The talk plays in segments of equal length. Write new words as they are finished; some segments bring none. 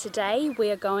Today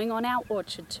we are going on our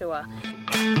orchard tour.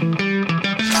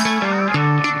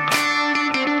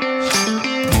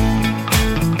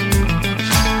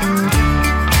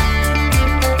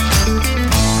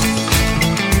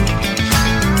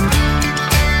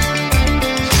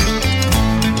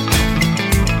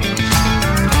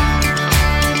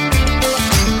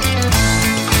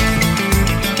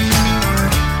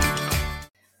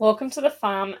 Welcome to the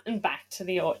farm and back to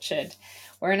the orchard.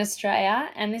 We're in Australia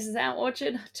and this is our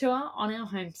orchard tour on our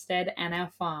homestead and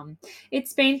our farm.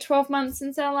 It's been 12 months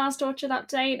since our last orchard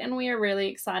update and we are really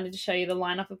excited to show you the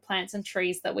lineup of plants and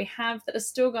trees that we have that are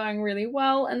still going really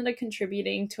well and that are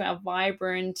contributing to our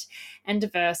vibrant and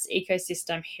diverse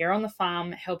ecosystem here on the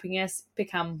farm, helping us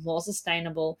become more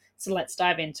sustainable. So let's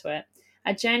dive into it.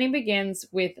 Our journey begins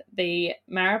with the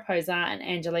Mariposa and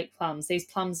Angelique plums. These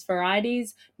plums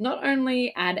varieties not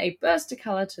only add a burst of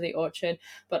colour to the orchard,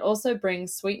 but also bring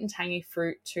sweet and tangy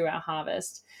fruit to our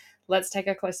harvest. Let's take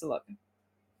a closer look.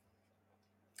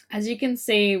 As you can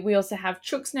see, we also have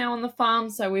chooks now on the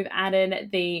farm, so we've added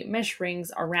the mesh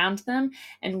rings around them,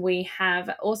 and we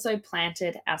have also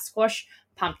planted our squash,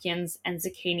 pumpkins, and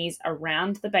zucchinis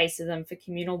around the base of them for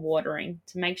communal watering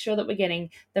to make sure that we're getting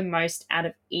the most out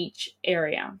of each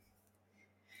area.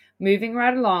 Moving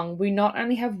right along, we not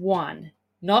only have one,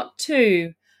 not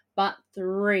two, but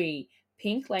three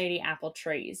pink lady apple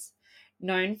trees.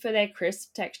 Known for their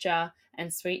crisp texture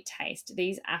and sweet taste,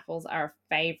 these apples are a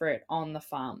favorite on the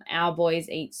farm. Our boys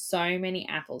eat so many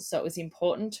apples, so it was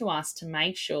important to us to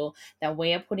make sure that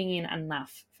we are putting in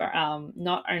enough for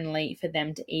not only for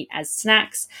them to eat as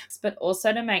snacks, but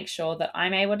also to make sure that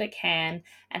I'm able to can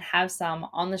and have some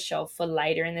on the shelf for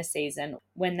later in the season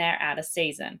when they're out of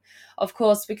season. Of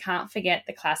course, we can't forget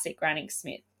the classic Granny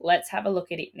Smith. Let's have a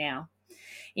look at it now.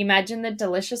 Imagine the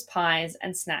delicious pies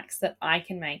and snacks that I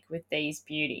can make with these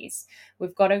beauties.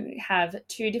 We've got to have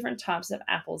two different types of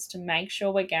apples to make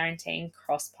sure we're guaranteeing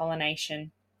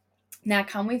cross-pollination. Now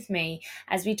come with me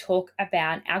as we talk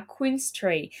about our quince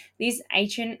tree. This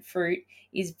ancient fruit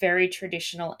is very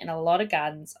traditional in a lot of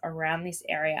gardens around this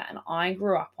area, and I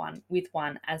grew up with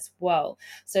one as well.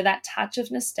 So that touch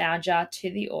of nostalgia to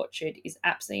the orchard is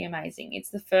absolutely amazing. It's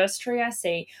the first tree I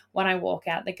see when I walk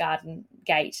out the garden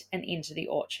gate and into the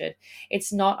orchard.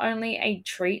 It's not only a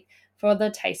treat for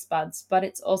the taste buds, but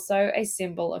it's also a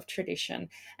symbol of tradition,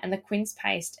 and the quince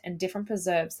paste and different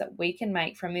preserves that we can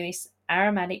make from this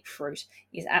aromatic fruit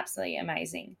is absolutely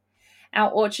amazing. Our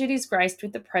orchard is graced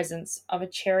with the presence of a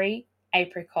cherry,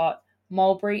 apricot,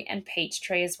 mulberry, and peach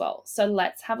tree as well. So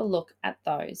let's have a look at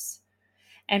those.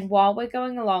 And while we're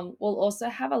going along, we'll also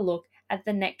have a look at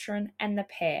the nectarine and the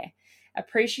pear.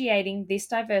 Appreciating this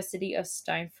diversity of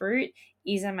stone fruit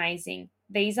is amazing.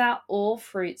 These are all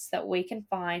fruits that we can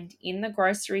find in the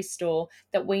grocery store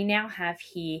that we now have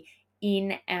here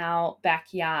in our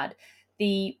backyard.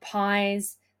 The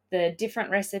pies, the different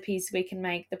recipes we can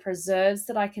make, the preserves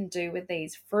that I can do with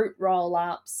these fruit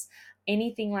roll-ups,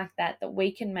 anything like that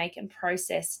we can make and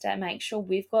process to make sure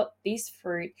we've got this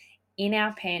fruit in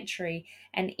our pantry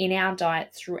and in our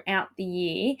diet throughout the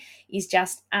year is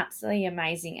just absolutely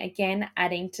amazing. Again,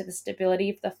 adding to the stability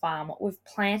of the farm. We've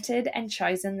planted and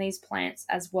chosen these plants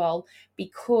as well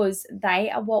because they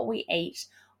are what we eat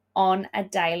on a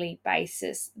daily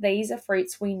basis. These are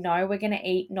fruits we know we're going to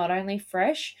eat not only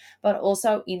fresh, but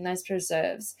also in those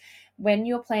preserves. When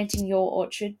you're planting your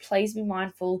orchard, please be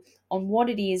mindful on what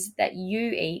it is that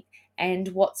you eat and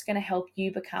what's going to help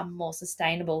you become more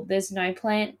sustainable. There's no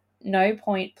point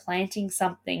planting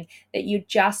something that you're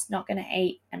just not going to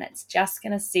eat and it's just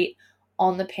going to sit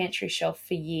on the pantry shelf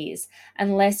for years,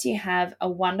 unless you have a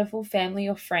wonderful family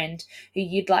or friend who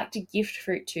you'd like to gift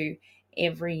fruit to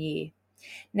every year.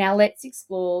 Now let's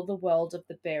explore the world of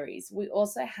the berries. We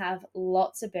also have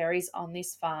lots of berries on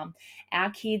this farm. Our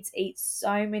kids eat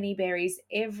so many berries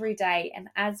every day, and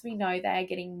as we know, they are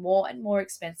getting more and more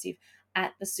expensive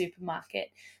at the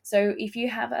supermarket. So if you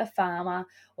have a farmer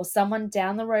or someone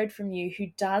down the road from you who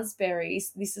does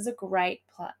berries, this is a great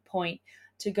point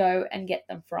to go and get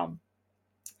them from.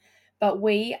 But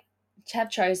we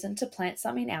have chosen to plant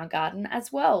some in our garden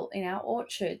as well, in our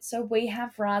orchard. So we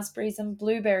have raspberries and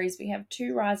blueberries. We have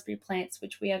 2 raspberry plants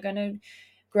which we are going to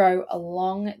grow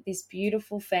along this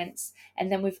beautiful fence,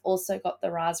 and then we've also got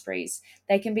the raspberries.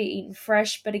 They can be eaten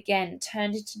fresh, but again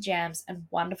turned into jams and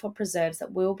wonderful preserves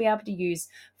that we'll be able to use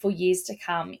for years to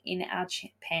come in our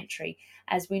pantry,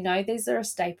 as we know these are a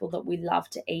staple that we love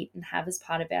to eat and have as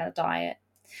part of our diet.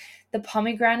 The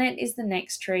pomegranate is the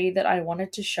next tree that I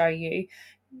wanted to show you.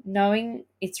 knowing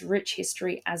its rich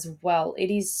history as well.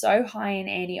 It is so high in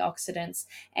antioxidants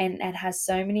and it has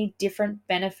so many different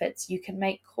benefits. You can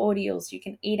make cordials, you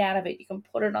can eat out of it, you can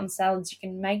put it on salads, you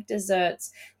can make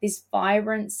desserts. This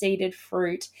vibrant seeded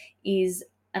fruit is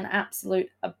an absolute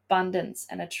abundance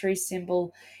and a true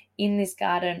symbol in this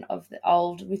garden of the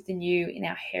old with the new in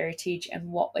our heritage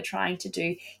and what we're trying to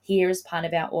do here as part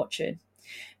of our orchard.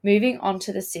 Moving on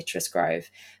to the citrus grove.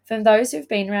 For those who've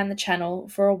been around the channel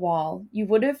for a while, you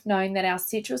would have known that our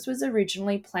citrus was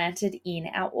originally planted in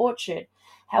our orchard.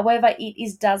 However,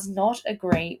 does not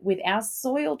agree with our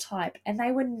soil type and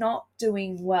they were not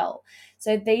doing well.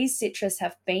 So these citrus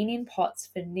have been in pots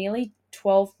for nearly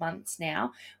 12 months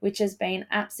now, which has been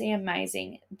absolutely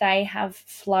amazing. They have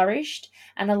flourished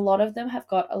and a lot of them have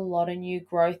got a lot of new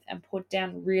growth and put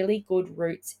down really good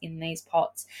roots in these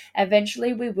pots.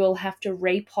 Eventually, we will have to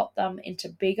repot them into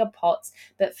bigger pots,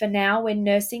 but for now, we're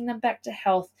nursing them back to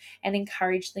health and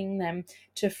encouraging them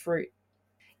to fruit.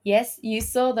 Yes, you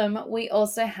saw them. We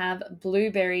also have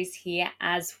blueberries here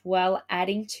as well,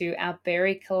 adding to our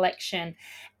berry collection.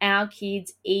 Our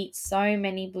kids eat so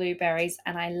many blueberries,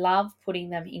 and I love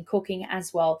putting them in cooking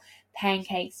as well.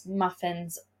 Pancakes,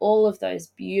 muffins, all of those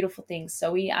beautiful things.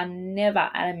 So we are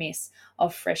never at a miss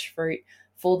of fresh fruit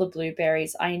for the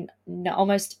blueberries.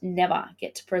 Almost never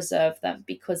get to preserve them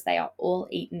because they are all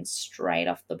eaten straight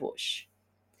off the bush.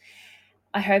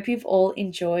 I hope you've all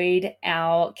enjoyed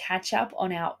our catch up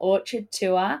on our orchard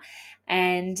tour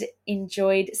and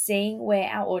enjoyed seeing where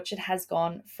our orchard has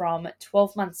gone from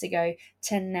 12 months ago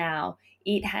to now.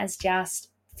 It has just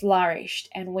flourished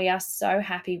and we are so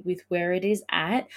happy with where it is at.